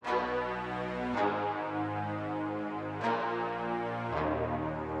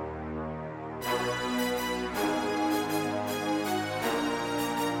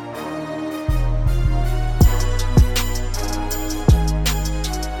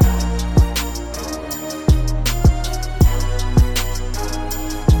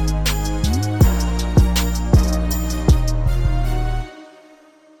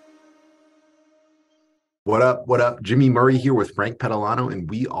up? What up? Jimmy Murray here with Frank Petalano, and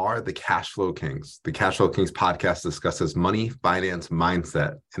we are the Cash Flow Kings. The Cash Flow Kings podcast discusses money, finance,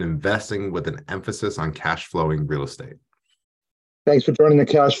 mindset, and investing with an emphasis on cash flowing real estate. Thanks for joining the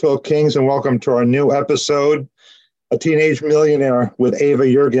Cash Flow Kings, and welcome to our new episode, A Teenage Millionaire with Ava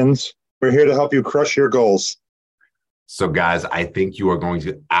Yuergens. We're here to help you crush your goals. So guys, I think you are going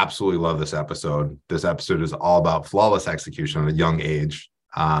to absolutely love this episode. This episode is all about flawless execution at a young age.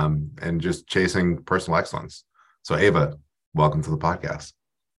 And just chasing personal excellence. So Ava, welcome to the podcast.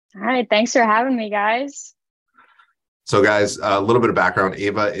 All right. Thanks for having me, guys. So guys, a little bit of background.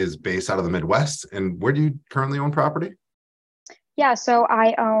 Ava is based out of the Midwest. And where do you currently own property? Yeah. So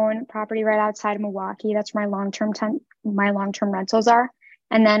I own property right outside of Milwaukee. That's where my long-term rentals are.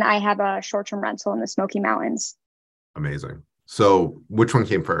 And then I have a short-term rental in the Smoky Mountains. Amazing. So which one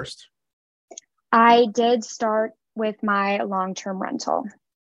came first? I did start with my long-term rental.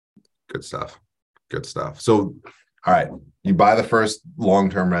 Good stuff. Good stuff. So, all right, you buy the first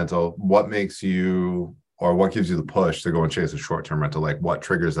long-term rental. What makes you, or what gives you the push to go and chase a short-term rental? Like what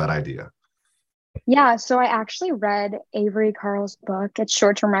triggers that idea? Yeah. So I actually read Avery Carl's book. It's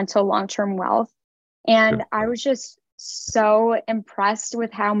Short-Term Rental, Long-Term Wealth. And I was just so impressed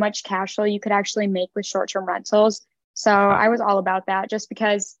with how much cash flow you could actually make with short-term rentals. So I was all about that just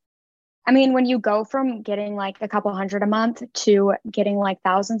because, I mean, when you go from getting like a couple hundred a month to getting like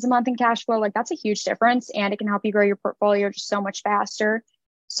thousands a month in cash flow, like that's a huge difference, and it can help you grow your portfolio just so much faster.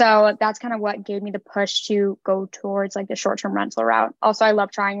 So that's kind of what gave me the push to go towards like the short-term rental route. Also, I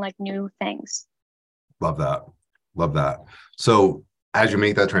love trying like new things. Love that. Love that. So as you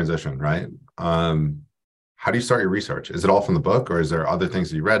make that transition, right? How do you start your research? Is it all from the book, or is there other things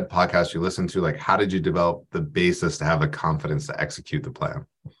that you read, podcasts you listen to? Like, how did you develop the basis to have the confidence to execute the plan?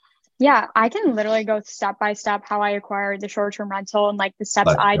 Yeah, I can literally go step by step how I acquired the short-term rental and like the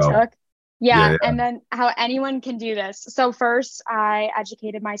steps I took. Yeah. And then how anyone can do this. So first, I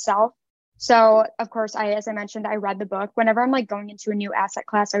educated myself. So of course, as I mentioned, I read the book. Whenever I'm like going into a new asset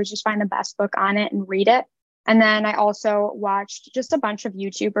class, I would just find the best book on it and read it. And then I also watched just a bunch of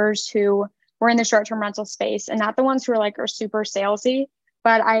YouTubers who were in the short-term rental space, and not the ones who are super salesy,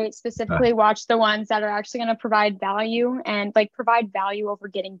 but I specifically watch the ones that are actually going to provide value and like provide value over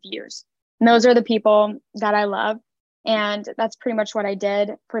getting views. And those are the people that I love. And that's pretty much what I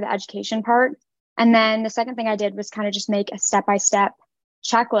did for the education part. And then the second thing I did was kind of just make a step-by-step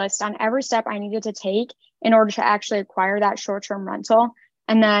checklist on every step I needed to take in order to actually acquire that short-term rental.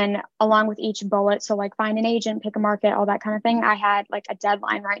 And then along with each bullet, so like find an agent, pick a market, all that kind of thing, I had like a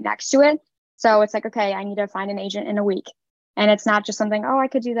deadline right next to it. So it's like, okay, I need to find an agent in a week. And it's not just something, I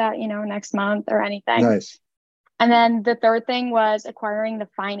could do that, next month or anything. Nice. And then the third thing was acquiring the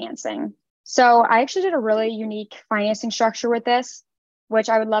financing. So I actually did a really unique financing structure with this, which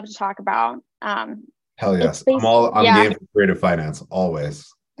I would love to talk about. Hell yes. I'm game for creative finance,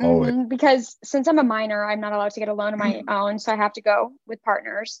 always. Because since I'm a minor, I'm not allowed to get a loan on my own. So I have to go with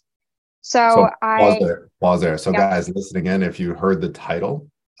partners. So pause there. So guys listening in, if you heard the title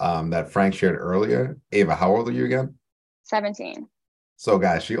that Frank shared earlier, Ava, how old are you again? 17. So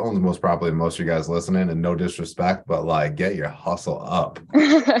guys, she owns most property than most of you guys listening, and no disrespect, but like get your hustle up.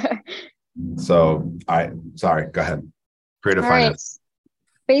 So, all right, sorry, go ahead. Creative finance.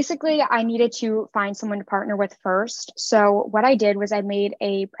 Right. Basically, I needed to find someone to partner with first. So what I did was I made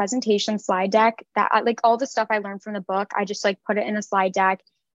a presentation slide deck that like all the stuff I learned from the book, I just like put it in a slide deck.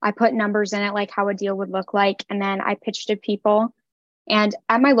 I put numbers in it, like how a deal would look like. And then I pitched to people. And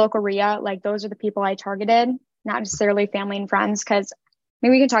at my local RIA, like those are the people I targeted, not necessarily family and friends, because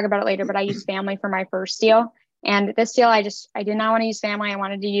maybe we can talk about it later, but I used family for my first deal. And this deal, I did not want to use family. I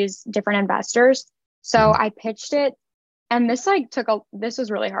wanted to use different investors. So I pitched it. And this this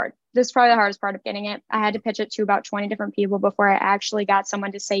was really hard. This is probably the hardest part of getting it. I had to pitch it to about 20 different people before I actually got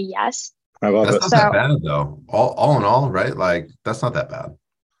someone to say yes. I love it. That's not that bad though. All in all, right? Like that's not that bad.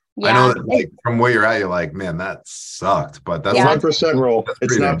 Yeah, I know that like from where you're at, you're like, man, that sucked. But that's 1% roll.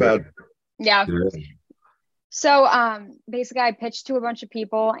 It's not bad. Yeah. So basically I pitched to a bunch of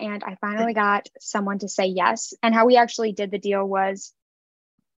people and I finally got someone to say yes. And how we actually did the deal was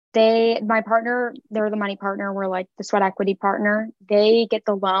my partner, they're the money partner, we're like the sweat equity partner. They get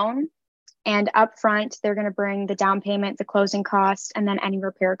the loan, and up front, they're going to bring the down payment, the closing costs, and then any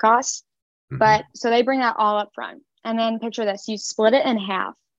repair costs. But so they bring that all up front. And then picture this, you split it in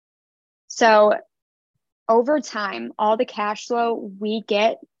half. So over time, all the cash flow we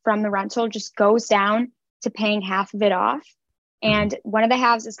get from the rental just goes down to paying half of it off. And one of the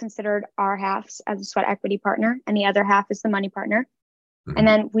halves is considered our halves as a sweat equity partner, and the other half is the money partner. And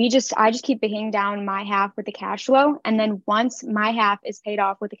then I just keep paying down my half with the cash flow. And then once my half is paid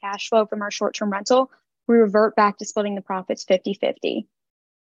off with the cash flow from our short-term rental, we revert back to splitting the profits 50-50.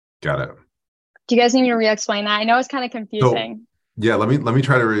 Got it. Do you guys need me to re-explain that? I know it's kind of confusing. So, yeah, let me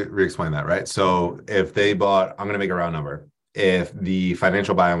try to re-explain that, right? So if they bought, I'm going to make a round number. If the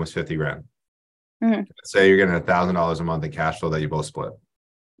financial buy-in was 50 grand, say you're getting $1,000 a month in cash flow that you both split.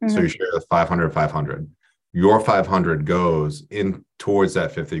 So you share the 500. Your 500 goes in towards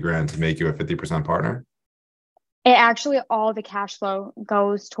that 50 grand to make you a 50% partner. It actually, all the cash flow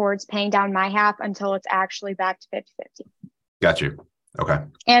goes towards paying down my half until it's actually back to 50-50. Got you. Okay.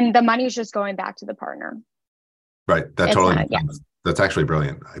 And the money is just going back to the partner. Right. That totally makes sense. That's actually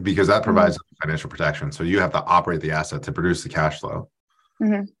brilliant because that provides financial protection. So you have to operate the asset to produce the cash flow,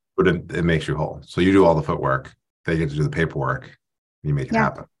 but it makes you whole. So you do all the footwork. They get to do the paperwork. You make it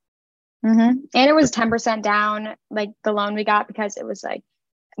happen. And it was 10% down, like the loan we got, because it was like,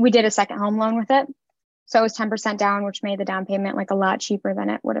 we did a second home loan with it. So it was 10% down, which made the down payment like a lot cheaper than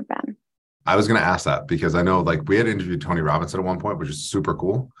it would have been. I was going to ask that because I know like we had interviewed Tony Robbins at one point, which is super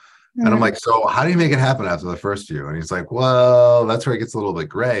cool. And I'm like, so how do you make it happen after the first few? And he's like, well, that's where it gets a little bit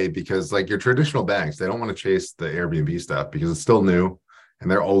gray because like your traditional banks, they don't want to chase the Airbnb stuff because it's still new and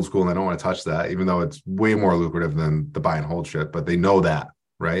they're old school and they don't want to touch that, even though it's way more lucrative than the buy and hold shit, but they know that,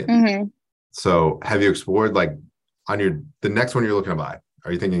 right? So have you explored like on the next one you're looking to buy?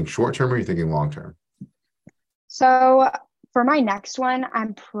 Are you thinking short-term or are you thinking long-term? So for my next one,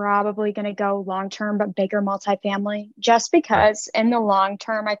 I'm probably going to go long-term, but bigger multifamily, just because in the long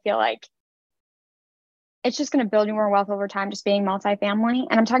term, I feel like it's just going to build you more wealth over time, just being multifamily.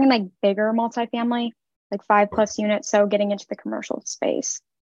 And I'm talking like bigger multifamily, like 5+ units. So getting into the commercial space.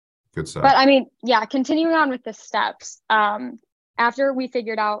 Good stuff. But I mean, yeah, continuing on with the steps. After we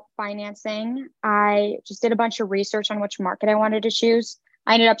figured out financing, I just did a bunch of research on which market I wanted to choose.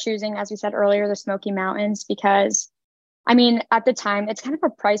 I ended up choosing, as we said earlier, the Smoky Mountains because I mean, at the time, it's kind of a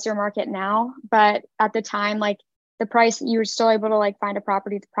pricier market now, but at the time, like the price, you were still able to like find a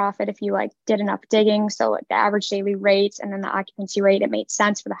property to profit if you like did enough digging. So like the average daily rates and then the occupancy rate, it made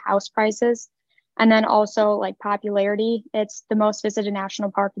sense for the house prices. And then also like popularity, it's the most visited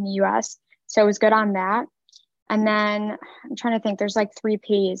national park in the US. So it was good on that. And then I'm trying to think, there's like 3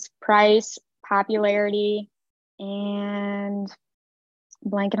 Ps: price, popularity, and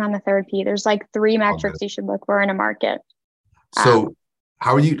blanket on the third P. There's like 3 metrics you should look for in a market. So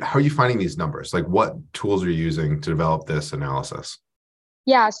how are you finding these numbers? Like what tools are you using to develop this analysis?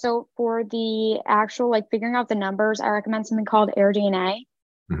 Yeah. So for the actual like figuring out the numbers, I recommend something called AirDNA.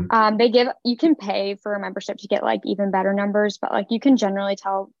 You can pay for a membership to get like even better numbers, but like you can generally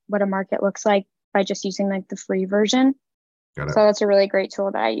tell what a market looks like by just using like the free version. So that's a really great tool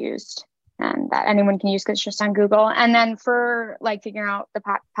that I used and that anyone can use because it's just on Google. And then for like figuring out the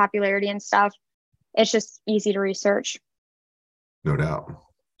popularity and stuff, it's just easy to research. No doubt.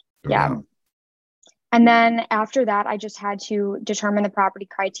 No doubt. And then after that, I just had to determine the property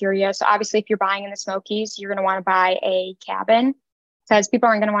criteria. So obviously, if you're buying in the Smokies, you're going to want to buy a cabin because people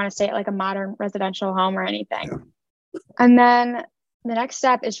aren't going to want to stay at like a modern residential home or anything. And then the next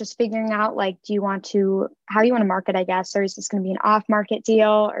step is just figuring out like, how do you want to market, I guess? Or is this going to be an off-market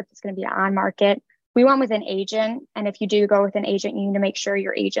deal or if it's going to be an on-market? We went with an agent. And if you do go with an agent, you need to make sure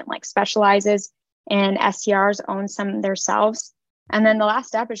your agent like specializes in STRs, owns some themselves. And then the last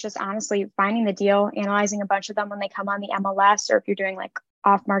step is just honestly finding the deal, analyzing a bunch of them when they come on the MLS, or if you're doing like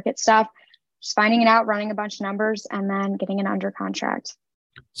off-market stuff, just finding it out, running a bunch of numbers, and then getting it under contract.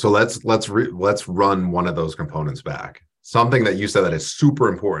 So let's run one of those components back. Something that you said that is super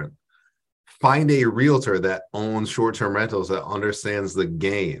important. Find a realtor that owns short-term rentals that understands the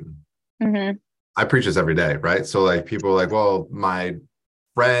game. I preach this every day, right? So like people are like, well, my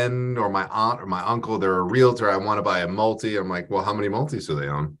friend or my aunt or my uncle, they're a realtor. I want to buy a multi. I'm like, well, how many multis do they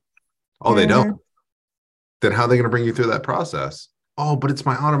own? Oh, they don't. Then how are they going to bring you through that process? Oh, but it's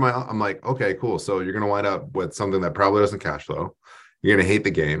my aunt or my aunt. I'm like, okay, cool. So you're going to wind up with something that probably doesn't cash flow. You're going to hate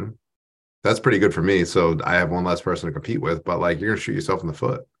the game. That's pretty good for me. So I have one less person to compete with, but like you're going to shoot yourself in the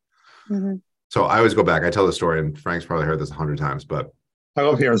foot. So I always go back. I tell the story, and Frank's probably heard this 100 times, but I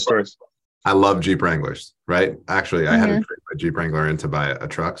love hearing stories. I love Jeep Wranglers, right? Actually, I had to trade my Jeep Wrangler in to buy a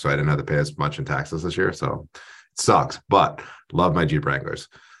truck, so I didn't have to pay as much in taxes this year. So it sucks, but love my Jeep Wranglers.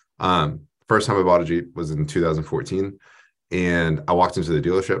 First time I bought a Jeep was in 2014, and I walked into the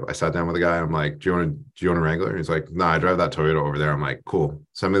dealership. I sat down with a guy. I'm like, "Do you own a Wrangler?" And he's like, "No, I drive that Toyota over there." I'm like, "Cool.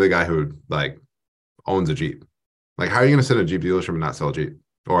 Send me the guy who like owns a Jeep." Like, how are you going to sit at a Jeep dealership and not sell a Jeep,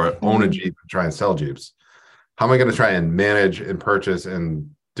 or own a Jeep and try and sell Jeeps? How am I going to try and manage and purchase and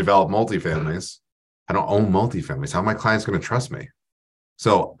develop multifamilies? I don't own multifamilies. How are my clients going to trust me?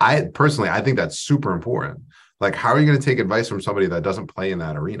 So I think that's super important. Like, how are you going to take advice from somebody that doesn't play in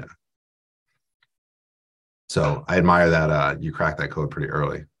that arena? So I admire that you cracked that code pretty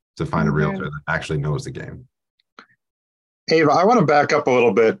early to find a realtor that actually knows the game. Ava, I want to back up a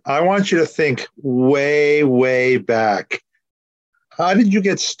little bit. I want you to think way, way back. How did you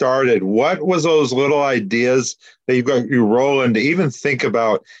get started? What was those little ideas that you rolling to even think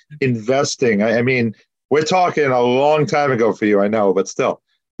about investing? I mean, we're talking a long time ago for you, I know, but still.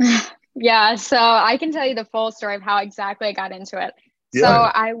 Yeah, so I can tell you the full story of how exactly I got into it.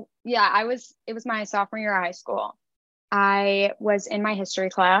 So it was my sophomore year of high school. I was in my history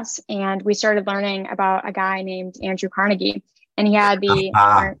class and we started learning about a guy named Andrew Carnegie. And he had the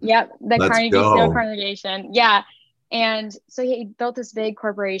Carnegie Steel congregation. Yeah. And so he built this big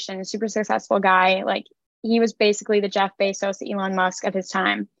corporation, super successful guy. Like he was basically the Jeff Bezos, the Elon Musk of his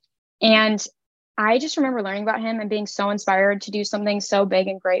time. And I just remember learning about him and being so inspired to do something so big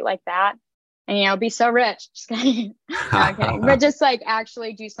and great like that. And, you know, be so rich. Just kidding. No, I'm kidding. But just like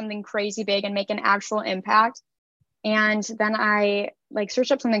actually do something crazy big and make an actual impact. And then I like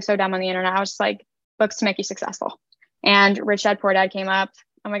searched up something so dumb on the internet. I was just like, books to make you successful. And Rich Dad Poor Dad came up.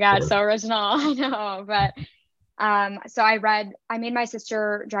 Oh my God, so original. I know. But so I made my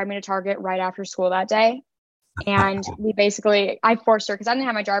sister drive me to Target right after school that day. And I forced her because I didn't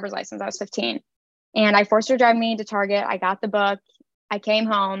have my driver's license. I was 15. And I forced her to drive me to Target. I got the book. I came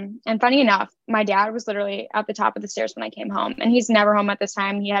home. And funny enough, my dad was literally at the top of the stairs when I came home. And he's never home at this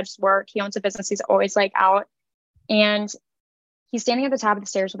time. He had just work. He owns a business. He's always like out. And he's standing at the top of the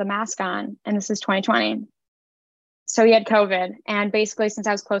stairs with a mask on. And this is 2020. So he had COVID. And basically, since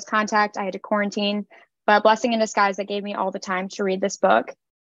I was close contact, I had to quarantine. But blessing in disguise, that gave me all the time to read this book.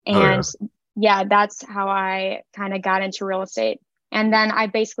 And that's how I kind of got into real estate. And then I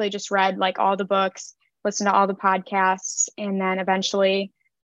basically just read like all the books, listened to all the podcasts. And then eventually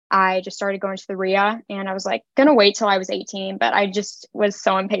I just started going to the RIA. And I was like, going to wait till I was 18. But I just was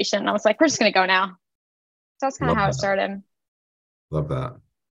so impatient. And I was like, we're just going to go now. So that's kind of how it started. Love that.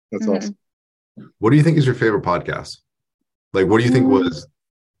 That's awesome. What do you think is your favorite podcast? Like, what do you think was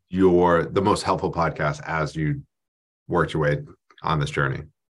the most helpful podcast as you worked your way on this journey?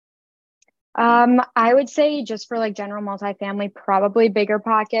 I would say just for like general multifamily, probably Bigger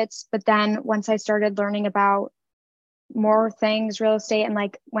Pockets. But then once I started learning about more things, real estate, and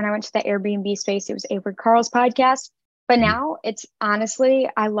like when I went to the Airbnb space, it was Avery Carl's podcast. But now it's honestly,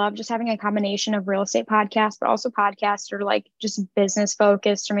 I love just having a combination of real estate podcasts, but also podcasts that are like just business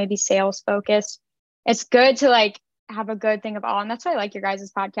focused or maybe sales focused. It's good to like have a good thing of all. And that's why I like your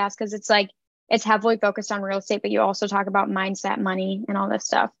guys' podcast, because it's like, it's heavily focused on real estate, but you also talk about mindset, money, and all this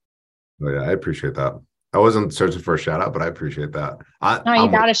stuff. Oh yeah, I appreciate that. I wasn't searching for a shout out, but I appreciate that.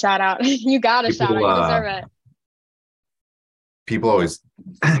 You got a shout out. You got a shout out. You deserve it. People always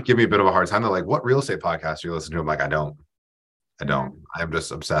give me a bit of a hard time. They're like, what real estate podcast do you listen to? I'm like, I don't. I'm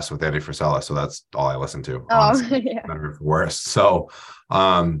just obsessed with Andy Frisella. So that's all I listen to. Honestly. Yeah. Better for worse. So,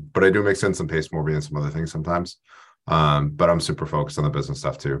 but I do make sense and Pace Morby and some other things sometimes. But I'm super focused on the business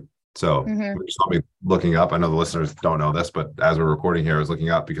stuff too. So you saw me looking up. I know the listeners don't know this, but as we're recording here, I was looking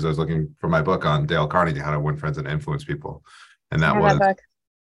up because I was looking for my book on Dale Carnegie, How to Win Friends and Influence People. And that was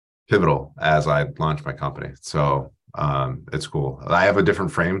pivotal as I launched my company. So it's cool. I have a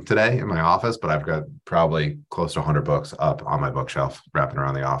different frame today in my office, but I've got probably close to 100 books up on my bookshelf wrapping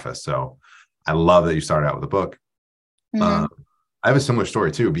around the office. So I love that you started out with a book. I have a similar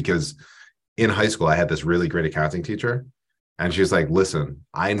story too, because in high school, I had this really great accounting teacher. And she's like, listen,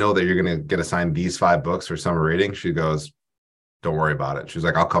 I know that you're going to get assigned these 5 books for summer reading. She goes, don't worry about it. She's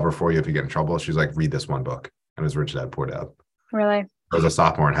like, I'll cover for you if you get in trouble. She's like, read this one book. And it was Rich Dad Poor Dad. Really? I was a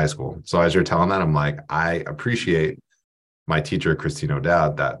sophomore in high school. So as you're telling that, I'm like, I appreciate my teacher, Christine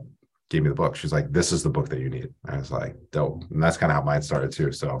O'Dowd, that gave me the book. She's like, this is the book that you need. I was like, dope. And that's kind of how mine started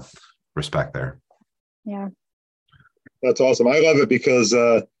too. So respect there. Yeah. That's awesome. I love it because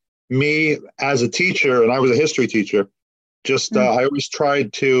me as a teacher, and I was a history teacher, I always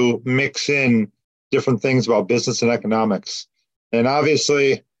tried to mix in different things about business and economics. And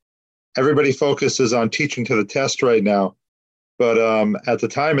obviously, everybody focuses on teaching to the test right now. But at the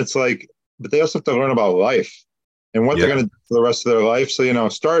time, it's like, but they also have to learn about life and what they're going to do for the rest of their life. So,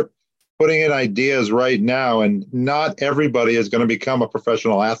 start putting in ideas right now. And not everybody is going to become a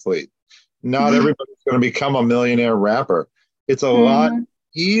professional athlete. Not everybody's going to become a millionaire rapper. It's a lot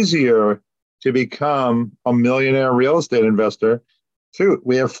easier to become a millionaire real estate investor. Shoot,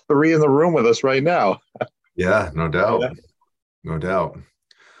 we have 3 in the room with us right now. Yeah, no doubt. Yeah. No doubt.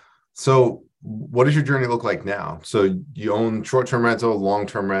 So what does your journey look like now? So you own short-term rental,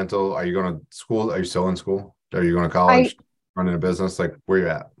 long-term rental. Are you going to school? Are you still in school? Are you going to college, running a business? Like, where you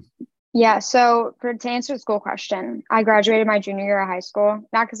at? Yeah. So to answer the school question, I graduated my junior year of high school,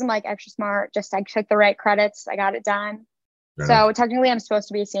 not because I'm like extra smart, just I took the right credits. I got it done. Fair enough. So technically I'm supposed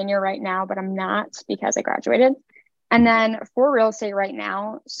to be a senior right now, but I'm not because I graduated. And then for real estate right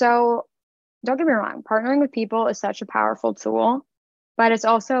now. So don't get me wrong, partnering with people is such a powerful tool, but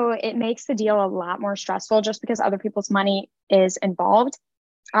it makes the deal a lot more stressful just because other people's money is involved.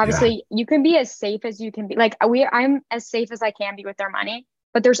 Yeah. Obviously, you can be as safe as you can be. Like I'm as safe as I can be with their money,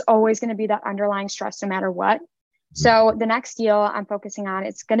 but there's always going to be that underlying stress no matter what. So the next deal I'm focusing on,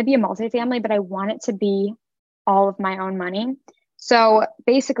 it's going to be a multifamily, but I want it to be all of my own money. So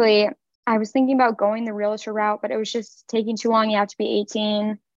basically, I was thinking about going the realtor route, but it was just taking too long. You have to be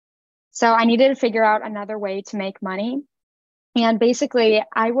 18. So I needed to figure out another way to make money. And basically,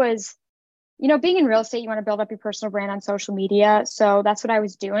 I was, being in real estate, you want to build up your personal brand on social media. So that's what I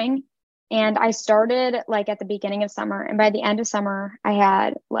was doing. And I started like at the beginning of summer. And by the end of summer, I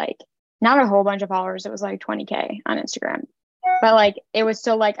had like not a whole bunch of followers. It was like 20K on Instagram. But like it was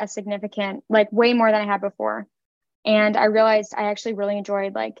still like a significant, like way more than I had before. And I realized I actually really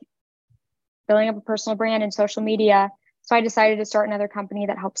enjoyed like building up a personal brand in social media. So I decided to start another company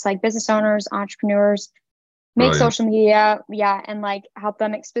that helps like business owners, entrepreneurs make Brilliant. social media, and like help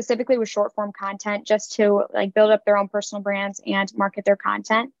them specifically with short form content just to like build up their own personal brands and market their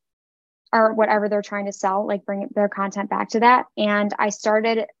content or whatever they're trying to sell, like bring their content back to that. And I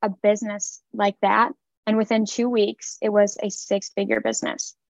started a business like that. And within 2 weeks, it was a 6-figure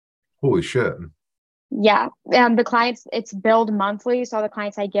business. Holy shit. Yeah. The clients, it's billed monthly. So all the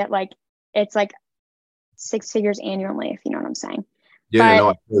clients I get, like, it's like 6 figures annually, if you know what I'm saying. Yeah,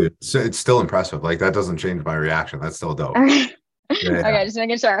 no, it's still impressive. Like that doesn't change my reaction. That's still dope. Okay. Yeah. Okay, just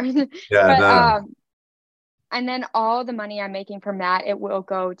making sure. Yeah, But no. and then all the money I'm making from that, it will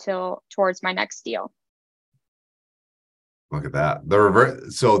go towards my next deal. Look at that. The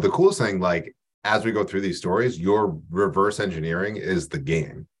reverse. So the coolest thing, like as we go through these stories, your reverse engineering is the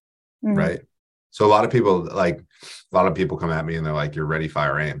game, right? So a lot of people come at me and they're like, "You're ready,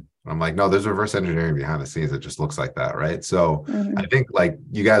 fire, aim." I'm like, no, there's reverse engineering behind the scenes that just looks like that, right? So I think like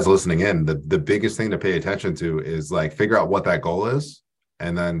you guys listening in, the biggest thing to pay attention to is like figure out what that goal is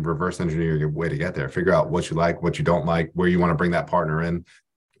and then reverse engineer your way to get there. Figure out what you like, what you don't like, where you want to bring that partner in,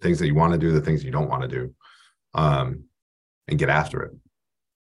 things that you want to do, the things you don't want to do, and get after it.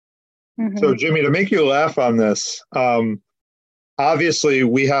 So Jimmy, to make you laugh on this, obviously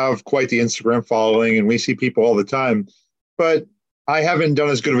we have quite the Instagram following and we see people all the time, but I haven't done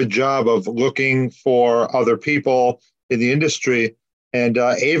as good of a job of looking for other people in the industry. And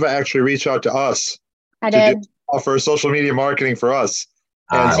Ava actually reached out to us to offer social media marketing for us.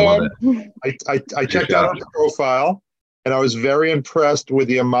 And I love it. I checked out her profile and I was very impressed with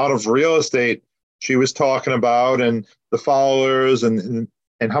the amount of real estate she was talking about and the followers and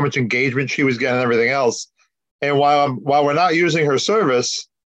how much engagement she was getting and everything else. And while we're not using her service,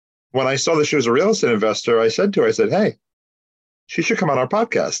 when I saw that she was a real estate investor, I said to her, hey, she should come on our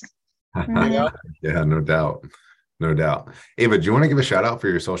podcast. Yeah, no doubt. No doubt. Ava, do you want to give a shout out for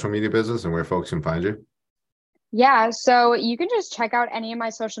your social media business and where folks can find you? Yeah, so you can just check out any of my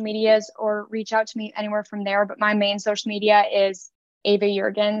social medias or reach out to me anywhere from there. But my main social media is Ava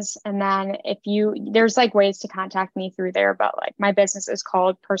Yuergens. And then there's like ways to contact me through there, but like my business is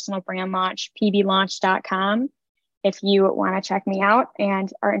called Personal Brand Launch, pblaunch.com. If you want to check me out and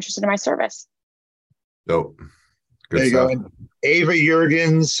are interested in my service. Dope. Good there you stuff. Go. Ava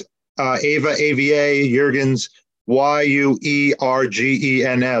Yuergens, Ava AVA Yuergens, Yuergens,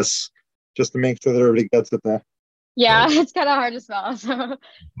 just to make sure that everybody gets it there. Yeah, it's kind of hard to spell. So.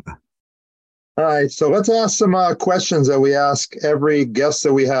 All right, so let's ask some questions that we ask every guest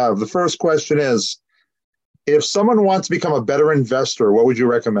that we have. The first question is, if someone wants to become a better investor, what would you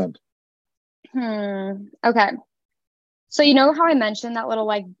recommend? Okay. So you know how I mentioned that little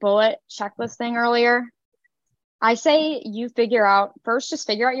like bullet checklist thing earlier? I say you just figure out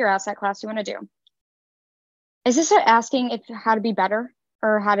your asset class you want to do. Is this asking how to be better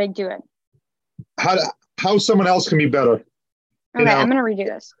or how to do it? How someone else can be better. Okay, I'm going to redo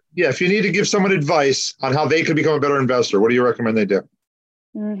this. Yeah, if you need to give someone advice on how they could become a better investor, what do you recommend they do?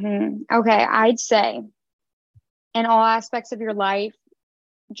 Okay, I'd say in all aspects of your life,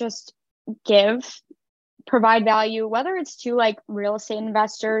 just provide value, whether it's to like real estate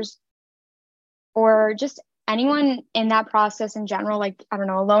investors or just anyone in that process in general, like, I don't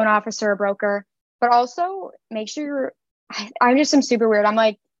know, a loan officer, a broker, but also make sure I'm super weird. I'm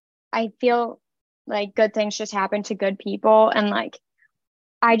like, I feel like good things just happen to good people. And like,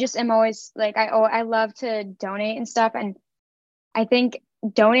 I just am always like, I love to donate and stuff. And I think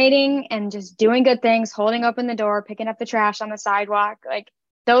donating and just doing good things, holding open the door, picking up the trash on the sidewalk, like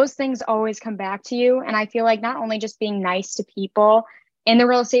those things always come back to you. And I feel like not only just being nice to people in the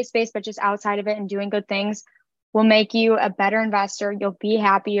real estate space, but just outside of it and doing good things will make you a better investor. You'll be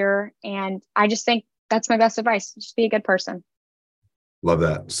happier. And I just think that's my best advice. Just be a good person. Love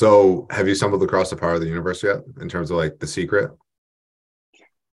that. So have you stumbled across the power of the universe yet in terms of like The Secret?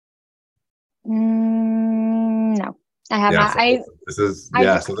 No, I have not. So this is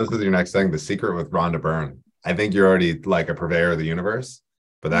your next thing, The Secret with Rhonda Byrne. I think you're already like a purveyor of the universe,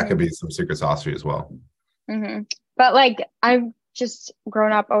 but that could be some secret sauce for you as well. But like, I've just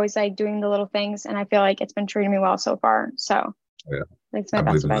grown up always like doing the little things, and I feel like it's been treating me well so far. So that's my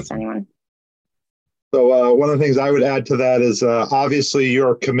best advice to anyone. So one of the things I would add to that is obviously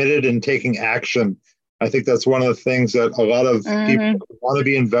you're committed in taking action. I think that's one of the things that a lot of people who want to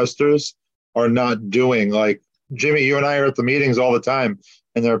be investors are not doing. Like Jimmy, you and I are at the meetings all the time,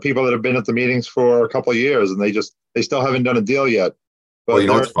 and there are people that have been at the meetings for a couple of years, and they still haven't done a deal yet. But well, you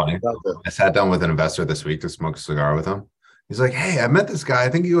know what's funny? I sat down with an investor this week to smoke a cigar with him. He's like, "Hey, I met this guy. I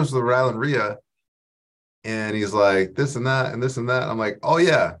think he goes to the Rhode Island RIA." And he's like, this and that and this and that. I'm like, "Oh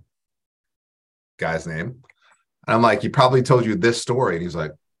yeah." Guy's name. And I'm like, "He probably told you this story." And he's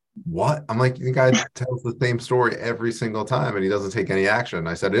like, "What?" I'm like, "The guy tells the same story every single time and he doesn't take any action."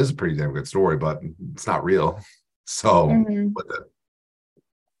 I said, "It is a pretty damn good story, but it's not real." So with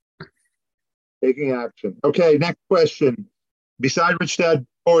it. Taking action. Okay, next question. Beside Rich Dad,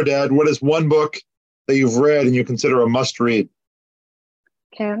 Poor Dad, what is one book that you've read and you consider a must read?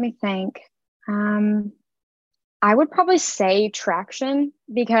 Okay, let me think. I would probably say Traction,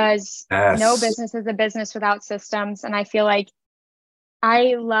 because no business is a business without systems. And I feel like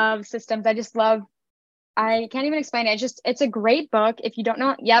I love systems. I can't even explain it. It's a great book. If you don't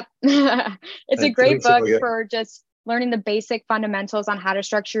know, it's a great book for just learning the basic fundamentals on how to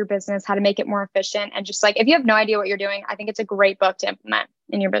structure your business, how to make it more efficient. And just like, if you have no idea what you're doing, I think it's a great book to implement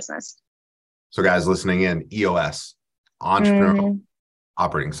in your business. So guys listening in, EOS, Entrepreneurial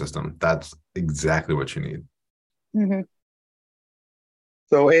Operating System. That's exactly what you need.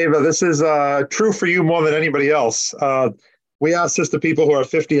 So Ava, this is true for you more than anybody else. We ask this to people who are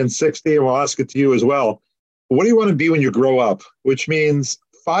 50 and 60, and we'll ask it to you as well. What do you want to be when you grow up? Which means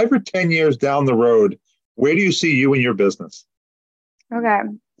 5 or 10 years down the road, where do you see you in your business? Okay.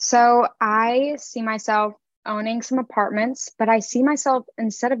 So I see myself owning some apartments, but I see myself,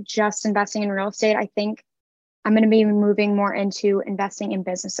 instead of just investing in real estate, I think I'm going to be moving more into investing in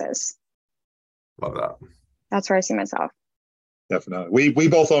businesses. Love that. That's where I see myself. Definitely. We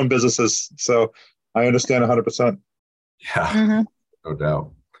both own businesses, so I understand 100%. Yeah, no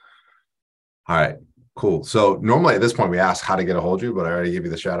doubt. All right, cool. So normally at this point we ask how to get a hold of you, but I already gave you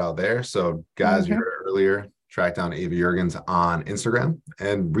the shout out there. So guys, you heard it earlier, track down Ava Yuergens on Instagram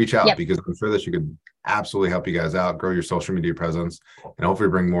and reach out because I'm sure that she could absolutely help you guys out, grow your social media presence, and hopefully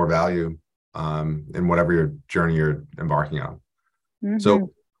bring more value in whatever your journey you're embarking on.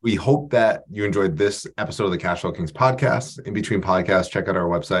 So we hope that you enjoyed this episode of the Cashflow Kings podcast. In between podcasts, check out our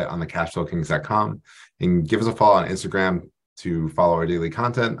website on thecashflowkings.com and give us a follow on Instagram to follow our daily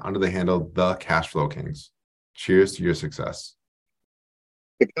content under the handle The Cashflow Kings. Cheers to your success.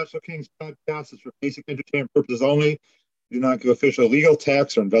 The Cashflow Kings podcast is for basic entertainment purposes only. Do not give official legal,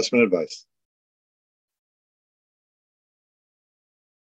 tax, or investment advice.